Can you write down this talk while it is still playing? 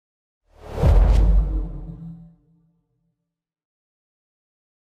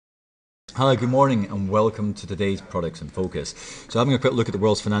Hello, good morning and welcome to today's Products in Focus. So having a quick look at the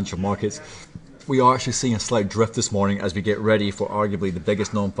world's financial markets, we are actually seeing a slight drift this morning as we get ready for arguably the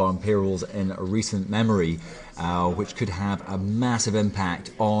biggest non-farm payrolls in recent memory, which could have a massive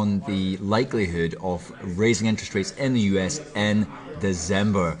impact on the likelihood of raising interest rates in the US in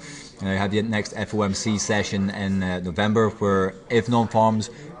December. I have the next FOMC session in November where if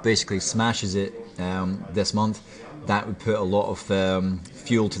non-farms basically smashes it this month, that would put a lot of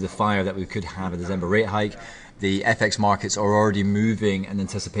fuel to the fire that we could have a December rate hike. The FX markets are already moving in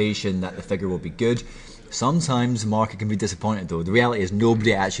anticipation that the figure will be good. Sometimes the market can be disappointed though. The reality is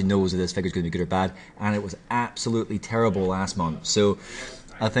nobody actually knows if this figure is going to be good or bad, and it was absolutely terrible last month. So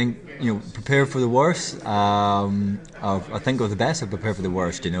I think, prepare for the worst. I think of the best, and prepare for the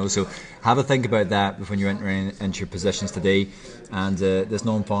worst, So have a think about that when you're entering into your positions today. And this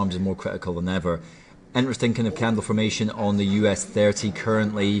non-farms is more critical than ever. Interesting kind of candle formation on the US 30,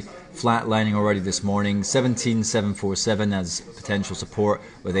 currently flatlining already this morning. 17,747 as potential support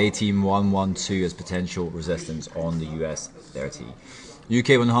with 18,112 as potential resistance on the US 30.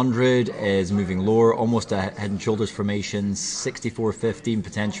 UK 100 is moving lower, almost a head and shoulders formation. 64.15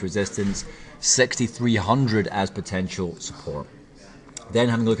 potential resistance, 6,300 as potential support. Then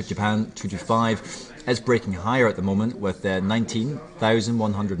having a look at Japan 225, it's breaking higher at the moment with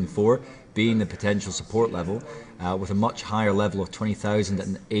 19,104 being the potential support level, with a much higher level of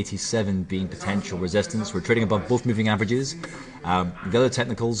 20,087 being potential resistance. We're trading above both moving averages. The other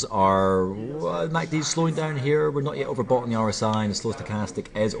technicals are MACD slowing down here. We're not yet overbought on the RSI, and the slow stochastic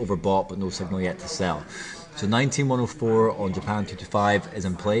is overbought, but no signal yet to sell. So 19,104 on Japan 225 is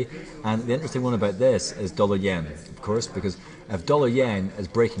in play. And the interesting one about this is dollar yen, of course, because if dollar yen is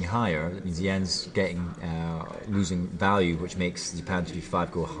breaking higher, that means yen's losing value, which makes Japan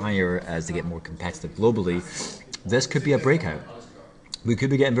 225 go higher as they get more competitive globally. This could be a breakout. We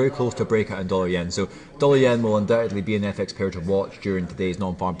could be getting very close to a breakout in dollar yen. So dollar yen will undoubtedly be an FX pair to watch during today's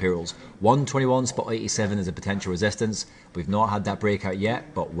non-farm payrolls. 121 spot 87 is a potential resistance. We've not had that breakout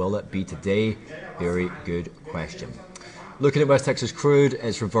yet, but will it be today? Very good question. Looking at West Texas crude,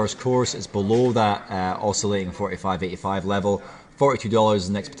 it's reverse course. It's below that oscillating 45.85 level. $42 is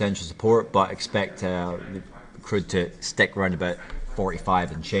the next potential support, but expect the crude to stick around about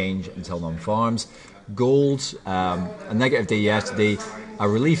 45 and change until non-farms. Gold, a negative day yesterday, a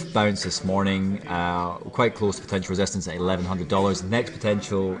relief bounce this morning, quite close to potential resistance at $1,100. The next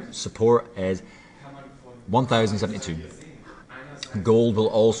potential support is 1,072. Gold will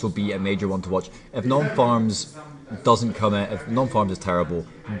also be a major one to watch. If non-farms doesn't come in, if non-farms is terrible,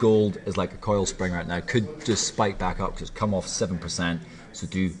 gold is like a coil spring right now. Could just spike back up because it's come off 7%. So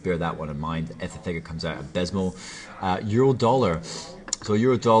do bear that one in mind if the figure comes out abysmal. Euro dollar. So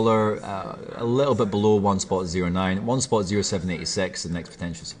euro dollar a little bit below 1.09, 1.0786 the next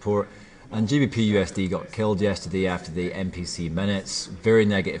potential support. And GBP USD got killed yesterday after the MPC minutes. Very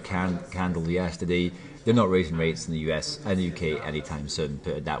negative candle yesterday. They're not raising rates in the US and the UK anytime soon,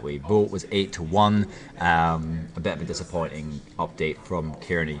 put it that way. Vote was 8-1. A bit of a disappointing update from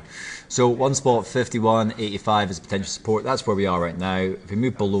Kearney. So 1.5185 is potential support. That's where we are right now. If we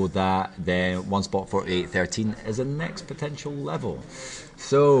move below that, then 1.4813 is the next potential level.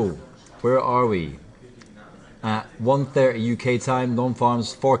 So where are we? At 1:30 UK time,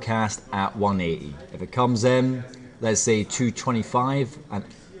 non-farms forecast at 180. If it comes in, let's say 225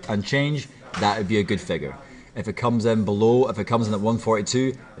 and change, that would be a good figure. If it comes in below, if it comes in at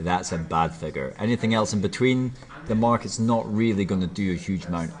 142, that's a bad figure. Anything else in between, the market's not really going to do a huge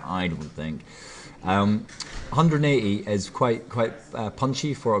amount, I don't think. 180 is quite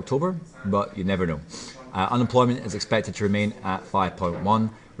punchy for October, but you never know. Unemployment is expected to remain at 5.1.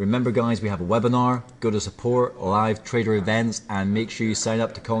 Remember guys, we have a webinar. Go to support, live trader events, and make sure you sign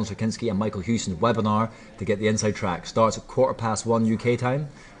up to Colin Sarkinski and Michael Houston's webinar to get the inside track. Starts at 1:15 UK time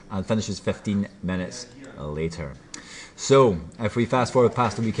and finishes 15 minutes later. So if we fast forward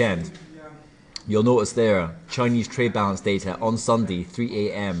past the weekend, you'll notice there Chinese trade balance data on Sunday 3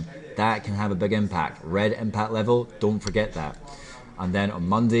 a.m. that can have a big impact. Red impact level, don't forget that. And then on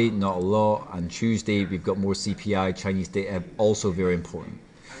Monday, not a lot, and Tuesday we've got more CPI Chinese data, also very important.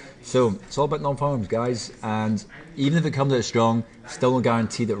 So it's all about non-farms, guys, and even if it comes out strong, still no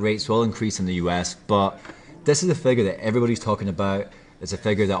guarantee that rates will increase in the US, but this is a figure that everybody's talking about. It's a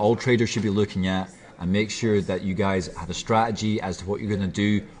figure that all traders should be looking at, and make sure that you guys have a strategy as to what you're going to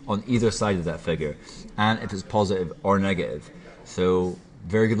do on either side of that figure, and if it's positive or negative. So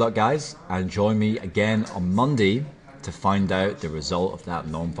very good luck, guys, and join me again on Monday to find out the result of that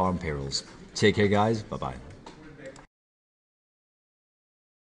non-farm payrolls. Take care, guys. Bye-bye.